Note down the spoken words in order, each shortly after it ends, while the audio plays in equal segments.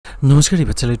নমস্কাৰ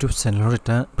E-PATHSHALA YouTube চেনেলৰ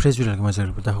এটা ফ্ৰেছ ভিডিঅ'লৈ মই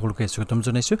সকলোকে স্বাগতম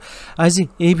জনাইছোঁ। আজি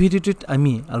এই ভিডিঅ'টোত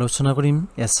আমি আলোচনা কৰিম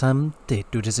Assam TET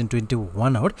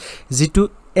 2021 ৰ যিটো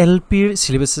এলপিৰ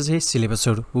সিলেবাস আছে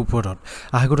সিলেবাসৰ ওপৰত।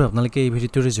 আশা কৰোঁ আপোনালোকে এই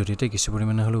ভিডিঅ'টোৰ জৰিয়তে কিছু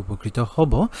পৰিমাণে হ'লেও উপকৃত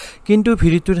হ'ব। কিন্তু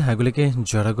ভিডিঅ'টোৰ আগলৈকে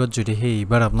যোৱাৰ আগত যদি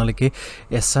এইবাৰ আপোনালোকে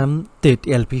Assam TET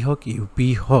এলপি হওক ইউপি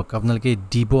হওক আপোনালোকে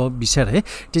দিব বিচাৰে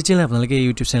তেতিয়াহ'লে আপোনালোকে এই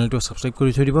ইউটিউব চেনেলটো সাবস্ক্ৰাইব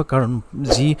কৰি থৈ দিব, কাৰণ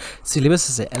যি সিলেবাস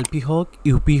আছে এলপি হওক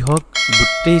ইউপি হওক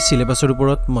গোটেই সিলেবাসৰ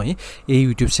ওপৰত মই এই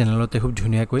ইউটিউব চেনেলতে খুব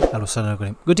ধুনীয়াকৈ আলোচনা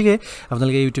কৰিম। গতিকে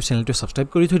আপোনালোকে এই ইউটিউব চেনেলটো সাবস্ক্ৰাইব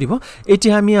কৰি থৈ দিব।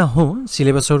 এতিয়া আমি আহোঁ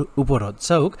সিলেবাসৰ ওপৰত।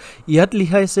 চাওক ইয়াত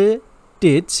লিখা আছে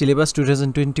টেট সিলেবাস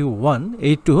 2021।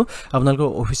 এইটো আপোনালোকৰ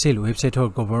অফিচিয়েল ৱেবছাইটৰ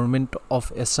government of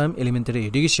Assam elementary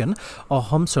education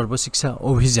Assam সৰ্বশিক্ষা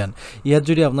অভিযান। ইয়াত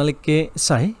যদি আপোনালোকে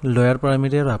চাই লয়াৰ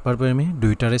প্ৰাইমেৰী আৰু আপাৰ প্ৰাইমেৰী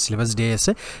দুইটাৰে সিলেবাস দিয়া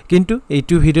আছে, কিন্তু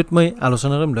এইটো ভিডিঅ'ত মই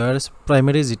আলোচনা কৰিম লয়াৰ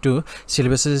প্ৰাইমেৰী যিটো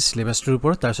সিলেবাস আছে সিলেবাসটোৰ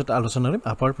ওপৰত, তাৰপিছত আলোচনা কৰিম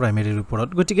আপাৰ প্ৰাইমেৰীৰ ওপৰত।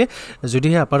 গতিকে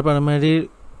যদিহে আপাৰ প্ৰাইমেৰীৰ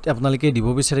আপোনালোকে দিব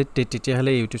বিচাৰে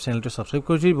তেতিয়াহ'লে ইউটিউব চেনেলটো সাবস্ক্ৰাইব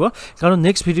কৰি দিব, কাৰণ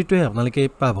নেক্সট ভিডিঅ'টোৱে আপোনালোকে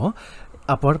পাব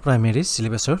আপাৰ প্ৰাইমেৰী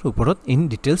সিলেবাসৰ ওপৰত ইন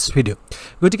ডিটেইলছ ভিডিঅ'।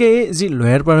 গতিকে এই যি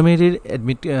লয়াৰ প্ৰাইমেৰীৰ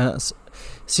এডমিট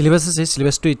সিলেবাস আছে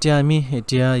সিলেবাসটো আমি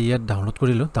ইয়াত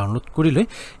ডাউনলোড কৰি লৈ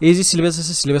এই যি সিলেবাস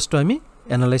আছে সিলেবাসটো আমি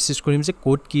এনালাইসিস কৰিম যে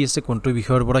কোড কি আছে, কোনটো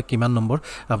বিষয়ৰ পৰা কিমান নম্বৰ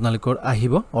আপোনালোকৰ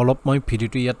আহিব। অলপ মই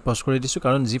ভিডিঅ'টো ইয়াত পজ কৰি দিছোঁ,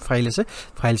 কাৰণ যি ফাইল আছে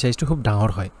ফাইল সাইজটো খুব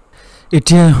ডাঙৰ হয়।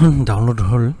 এতিয়া এখন ডাউনলোড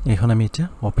হ'ল, এখন আমি এতিয়া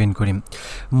ওপেন কৰিম।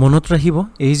 মনত ৰাখিব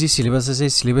এই যি সিলেবাস আছে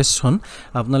সিলেবাসখন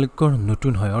আপোনালোকৰ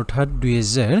নতুন হয়, অৰ্থাৎ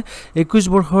 2021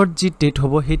 বৰ্ষৰ যি টেট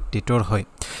হ'ব সেই টেটৰ হয়।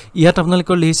 ইয়াত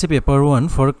আপোনালোকৰ লিখিছে পেপাৰ 1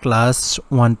 ফৰ ক্লাছ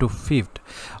 1 to 5,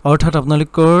 অৰ্থাৎ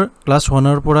আপোনালোকৰ ক্লাছ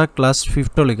 1ৰ পৰা ক্লাছ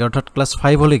 5লৈকে অৰ্থাৎ ক্লাছ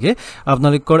 5লৈকে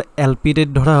আপোনালোকৰ এলপি টেট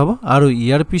ধৰা হ'ব, আৰু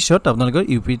ইয়াৰ পিছত আপোনালোকৰ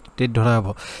ইউপি টেট ধৰা হ'ব।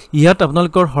 ইয়াত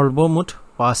আপোনালোকৰ সৰ্বমুঠ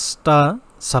 5টা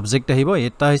সাবজেক্ট আহিব।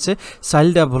 এটা হৈছে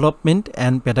child development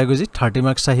and pedagogy 30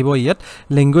 marks আহিব। ইয়াত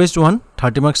লেংগুৱেজ 1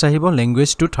 30 মাৰ্কছ আহিব,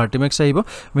 লেংগুৱেজ 2 30 মাৰ্কছ আহিব,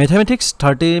 মেথামেটিক্স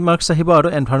 30 মাৰ্কছ আহিব, আৰু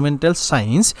এনভাইৰনমেণ্টেল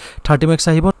সায়েন্স 30 মাৰ্কছ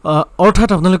আহিব। অৰ্থাৎ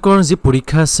আপোনালোকৰ যি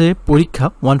পৰীক্ষা আছে পৰীক্ষা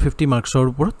 150 মাৰ্কছৰ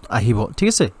ওপৰত আহিব। ঠিক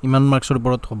আছে, ইমান মাৰ্কছৰ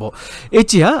ওপৰত হ'ব।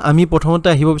 এতিয়া আমি প্ৰথমতে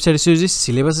আহিব বিচাৰিছোঁ যি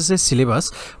সিলেবাস আছে সিলেবাস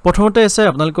প্ৰথমতে আছে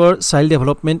আপোনালোকৰ child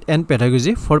development and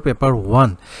pedagogy for paper 1।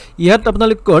 ইয়াত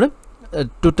আপোনালোকৰ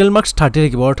টোটেল মাৰ্কছ 30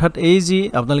 থাকিব, অৰ্থাৎ এই যি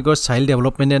আপোনালোকৰ চাইল্ড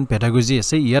ডেভেলপমেণ্ট এণ্ড পেডাগজি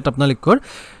আছে ইয়াত আপোনালোকৰ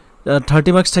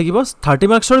 30 মাৰ্কছ থাকিব। 30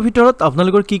 মাৰ্কছৰ ভিতৰত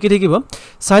আপোনালোকৰ কি থাকিব,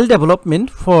 child development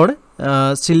for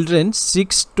children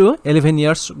 6 to 11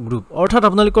 years group, অৰ্থাৎ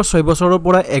আপোনালোকৰ 6 বছৰৰ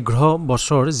পৰা 11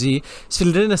 বছৰ যি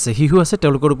চিলড্ৰেন আছে শিশু আছে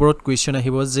তেওঁলোকৰ ওপৰত কুৱেশ্যন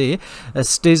আহিব যে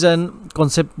ষ্টেজ এণ্ড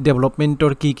কনচেপ্ট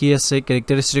ডেভেলপমেণ্টৰ কি আছে,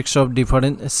 characteristics of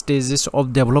different stages of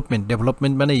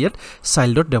development মানে ইয়াত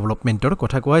চাইল্ডৰ ডেভেলপমেণ্টৰ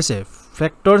কথা কোৱা হৈছে।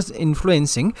 Factors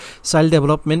ইনফ্লুৱেঞ্চিং child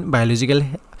development, biological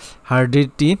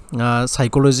হাৰ্ডিটি,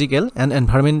 সাইকোলজিকেল and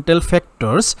environmental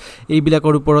factors,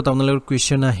 এইবিলাকৰ ওপৰত আপোনালোকৰ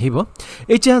কুৱেশ্যন আহিব।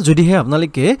 এতিয়া যদিহে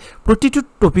আপোনালোকে প্ৰতিটো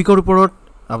টপিকৰ ওপৰত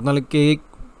আপোনালোকে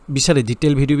বিচাৰে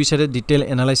ডিটেইল ভিডিঅ' বিচাৰে, ডিটেইল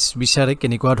এনালাইচিছ বিচাৰে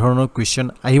কেনেকুৱা ধৰণৰ কুৱেশ্যন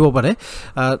আহিব পাৰে,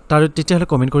 তাৰ তেতিয়াহ'লে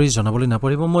কমেণ্ট কৰি জনাবলৈ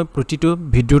নাপাহৰিব।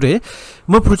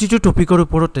 মই প্ৰতিটো টপিকৰ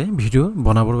ওপৰতে ভিডিঅ'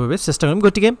 বনাবৰ বাবে চেষ্টা কৰিম।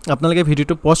 গতিকে আপোনালোকে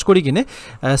ভিডিঅ'টো পজ কৰি কিনে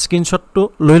স্ক্ৰীনশ্বটটো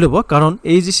লৈ ল'ব, কাৰণ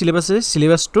এই যি সিলেবাস আছে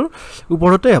সিলেবাসটোৰ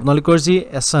ওপৰতে আপোনালোকৰ যি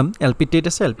আছাম এলপি টেট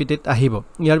আছে এলপি টেট আহিব।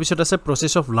 ইয়াৰ পিছত আছে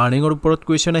প্ৰচেছ অফ লাৰ্ণিঙৰ ওপৰত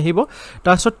কুৱেশ্যন আহিব,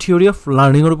 তাৰপিছত থিয়ৰী অফ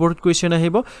লাৰ্ণিঙৰ ওপৰত কুৱেশ্যন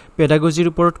আহিব, পেডাগজিৰ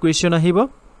ওপৰত কুৱেশ্যন আহিব,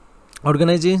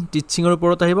 অৰ্গেনাইজিং টিচিঙৰ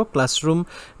ওপৰত আহিব, ক্লাছৰুম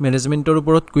মেনেজমেণ্টৰ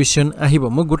ওপৰত কুৱেশ্যন আহিব।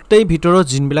 মই গোটেই ভিতৰত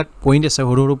যোনবিলাক পইণ্ট আছে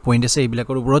সৰু সৰু পইণ্ট আছে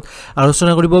এইবিলাকৰ ওপৰত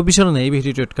আলোচনা কৰিব বিচৰা নাই এই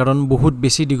ভিডিঅ'টোত, কাৰণ বহুত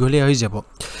বেছি দীঘলীয়া হৈ যাব।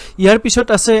 ইয়াৰ পিছত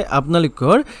আছে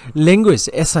আপোনালোকৰ লেংগুৱেজ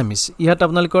এছামিছ। ইয়াত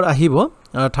আপোনালোকৰ আহিব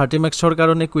 30 মাৰ্কছৰ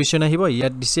কাৰণে কুৱেশ্যন আহিব।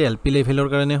 ইয়াত দিছে এলপি লেভেলৰ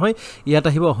কাৰণে হয়। ইয়াত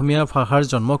আহিব অসমীয়া ভাষাৰ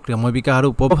জন্ম, ক্ৰমবিকাশ আৰু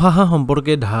উপভাষা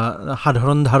সম্পৰ্কে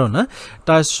সাধাৰণ ধাৰণা,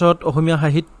 তাৰপিছত অসমীয়া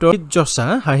সাহিত্যৰ যচা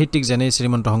সাহিত্যিক যেনে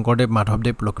শ্ৰীমন্ত শংকৰদেৱ,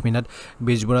 মাধৱদেৱ, লক্ষ্মীনাথ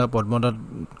বেজবৰুৱা, পদ্মনাথ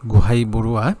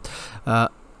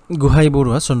গোহাঁই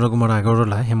বৰুৱা, চন্দ্ৰকুমাৰ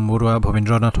আগৰৱালা, হেম বৰুৱা,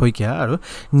 ভৱেন্দ্ৰনাথ শইকীয়া আৰু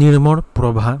নিৰ্মল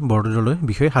প্ৰভা বৰদলৈৰ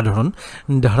বিষয়ে সাধাৰণ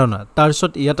ধাৰণা।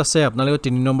 তাৰপিছত ইয়াত আছে আপোনালোকৰ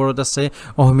 3 নম্বৰত আছে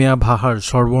অসমীয়া ভাষাৰ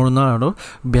স্বৰবৰ্ণ আৰু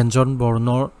ব্যঞ্জন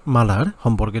বৰ্ণমালাৰ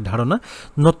সম্পৰ্কে ধাৰণা,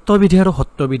 নত্যবিধি আৰু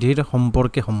সত্যবিধিৰ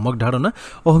সম্পৰ্কে সম্যক ধাৰণা,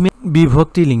 অসমীয়া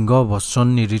বিভক্তি, লিংগ, বচন,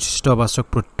 নিৰ্দিষ্টবাচক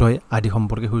প্ৰত্যয় আদি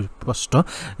সম্পৰ্কে সুস্পষ্ট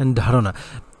ধাৰণা।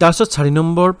 তাৰপিছত 4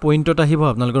 নম্বৰ পইণ্টত আহিব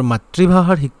আপোনালোকৰ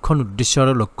মাতৃভাষাৰ শিক্ষণ উদ্দেশ্য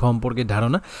আৰু লক্ষ্য সম্পৰ্কে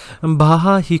ধাৰণা,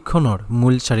 ভাষা শিক্ষণৰ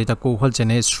মূল 4টা কৌশল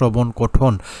যেনে শ্ৰৱণ,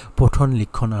 কথন, পঠন,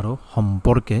 লিখন আৰু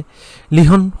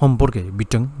লিখন সম্পৰ্কে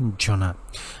বিতংজনা।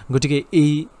 গতিকে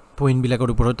এই পইণ্টবিলাকৰ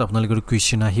ওপৰত আপোনালোকৰ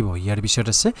কুৱেশ্যন আহিব। ইয়াৰ পিছত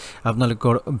আছে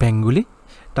আপোনালোকৰ বেংগলী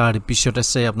তাৰ পিছত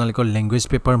আছে আপোনালোকৰ ল্যাঙ্গুৱেজ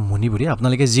পেপাৰ মণিপুৰী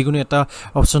আপোনালোকে যিকোনো এটা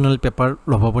অপচনেল পেপাৰ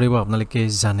ল'ব পাৰিব আপোনালোকে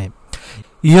জানে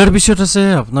ইয়াৰ পিছত আছে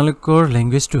আপোনালোকৰ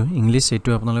ল্যাঙ্গুৱেজটো ইংলিছ এটো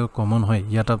আপোনালোকৰ কমন হয়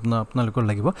ইয়াত আপোনালোকৰ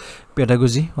লাগিব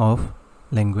pedagogy of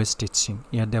language teaching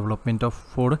year development of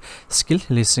 4 skill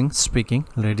listening speaking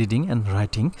reading and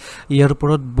writing ইয়াৰ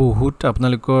ওপৰত বহুত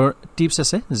আপোনালোকৰ টিপছ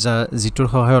আছে যিটোৰ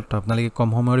সহায়ত আপোনালোকে কম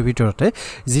সময়ৰ ভিতৰতে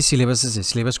যি সিলেবাস আছে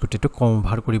সিলেবাস গোটেইটো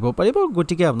কভাৰ কৰিব পাৰিব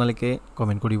গতিকে আপোনালোকে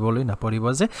কমেন্ট কৰিবলৈ নাপাৰিব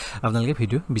যে আপোনালোকে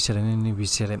ভিডিও বিচাৰে নে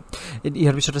নিবিচাৰে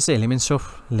ইয়াৰ পিছত আছে elements of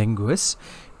language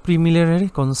preliminary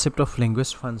concept of language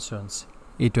functions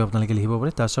এইটো আপোনালোকে লিখিব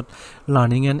পাৰে তাৰছত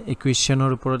লাৰ্নিং এণ্ড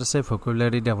ইকুৱেশ্যনৰ ওপৰত আছে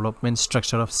ভোকাবুলাৰী ডেভেলপমেন্ট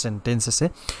ষ্ট্ৰাকচাৰ অফ সেন্টেন্স আছে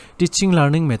teaching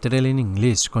learning material in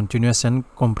English কন্টিনিউয়াছ and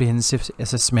কম্প্ৰিহেনসিভ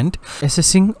assessment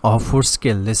এসেসিং of four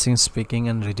skill listening speaking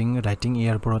and reading writing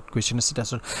ইয়াৰ ওপৰত কুৱেশ্যন আছে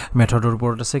তাৰছত মেথডৰ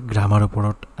ওপৰত আছে গ্ৰামাৰ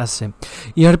ওপৰত আছে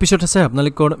ইয়াৰ পিছত আছে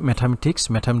আপোনালোকৰ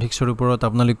মেথামেটিক্সৰ ওপৰত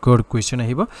আপোনালোকৰ কুৱেশ্যন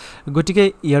আহিব গতিকে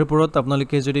ইয়াৰ ওপৰত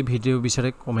আপোনালোকে যদি ভিডিও বিচাৰে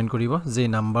কমেন্ট কৰিব যে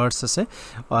নাম্বাৰছ আছে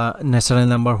natural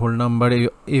number whole number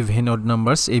even odd number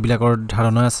এইবিলাকৰ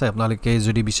ধাৰণা আছে আপোনালোকে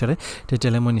যদি বিচাৰে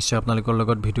তেতিয়ালে মই নিশ্চয় আপোনালোকৰ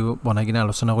লগত ভিডিও বনাই কিনে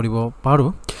আলোচনা কৰিব পাৰো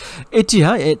এতিয়া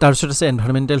তাৰপিছত আছে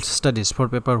এনভাইৰনমেন্টাল ষ্টাডিজ ফৰ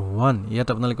পেপাৰ 1 ইয়াত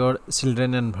আপোনালোকৰ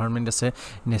চিলড্ৰেন এনভাইৰনমেন্ট আছে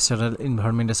নেচাৰেল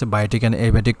এনভাইৰনমেন্ট আছে বায়োটিক এণ্ড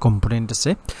এবায়োটিক কম্পোনেন্ট আছে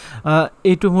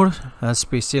এইটো মোৰ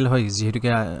স্পেশাল হয় যেহেতুকে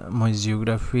মই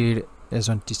জিওগ্ৰাফিৰ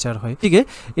এজন টিচাৰ হয় ঠিক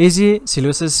এই যে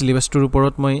সিলেবাসটোৰ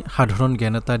ওপৰত মই সাধাৰণ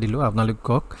জ্ঞান এটা দিলো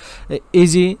আপোনালোকক এই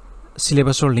যে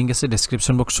সিলেবাসৰ লিংক আছে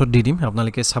ডেসক্ৰিপচন বক্সত দি দিম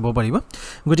আপোনালোকে চাব পাৰিব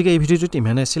গতিকে এই ভিডিওটোত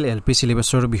ইমানে আছিল এলপি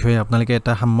সিলেবাসৰ বিষয়ে আপোনালোকে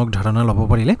এটা সামগ্ৰিক ধাৰণা ল'ব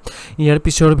পাৰিলে ইয়াৰ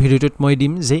পিছৰ ভিডিওটোত মই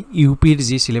দিম যে ইউপিৰ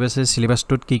যি সিলেবাস আছে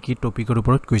সিলেবাসটোত কি টপিকৰ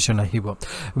ওপৰত কুৱেশ্যন আহিব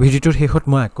ভিডিওটোৰ শেষত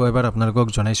মই আকৌ এবাৰ আপোনালোকক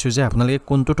জনাইছো যে আপোনালোকে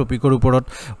কোনটো টপিকৰ ওপৰত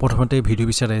প্ৰথমতে ভিডিও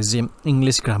বিচাৰে যে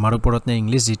ইংলিছ গ্ৰামাৰৰ ওপৰত নে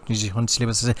ইংলিছ যিখন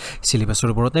সিলেবাস আছে সিলেবাসৰ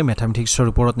ওপৰত নে ম্যাথমেটিক্সৰ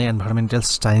ওপৰত নে এনভাইৰনমেন্টাল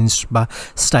সায়েন্স বা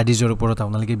ষ্টাডিজৰ ওপৰত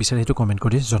আপোনালোকে বিচাৰে হেতু কমেন্ট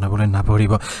কৰি জনাবলৈ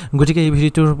নাপাহৰিব গতিকে এই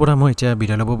ভিডিওটোৰ পৰা মই এতিয়া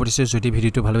বিদায় ল'ব পাৰিছো যদি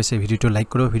ভিডিওটো ভাল হৈছে ভিডিওটো লাইক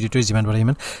কৰক ভিডিওটো যিমান পাৰে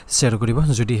ইমান শেয়াৰ কৰিব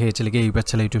যদি হে এতিয়ালৈকে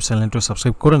E-PATHSHALA ইউটিউব চেনেলটো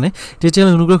সাবস্ক্ৰাইব কৰা নাই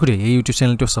তেতিয়াহ'লে অনুগ্ৰহ কৰি এই ইউটিউব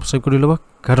চেনেলটো সাবস্ক্ৰাইব কৰি ল'ব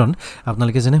কাৰণ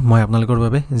আপোনালোকে জানে মই আপোনালোকৰ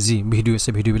বাবে যি ভিডিও আছে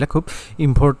ভিডিওবিলাক খুব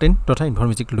ইম্পৰ্টেন্ট তথা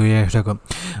ইনফৰমেটিভ লৈ আহি থাকো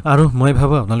আৰু মই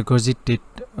ভাবো আপোনালোকৰ যি টেট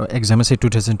এক্সাম আছে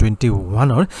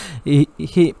 2021 ৰ এই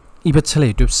E-PATHSHALA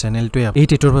ইউটিউব চেনেলটোৱে এই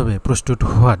টেটৰ বাবে প্ৰস্তুত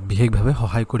হোৱাত বিশেষভাৱে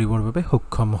সহায় কৰিবৰ বাবে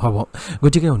সক্ষম হ'ব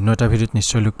গতিকে অন্য এটা ভিডিওত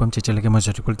নিশ্চয় লগ পাম তেতিয়ালৈকে মই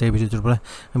জটিলতা এই ভিডিওটোৰ পৰা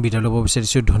বিদায় ল'ব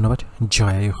বিচাৰিছো ধন্যবাদ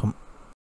জয় অসম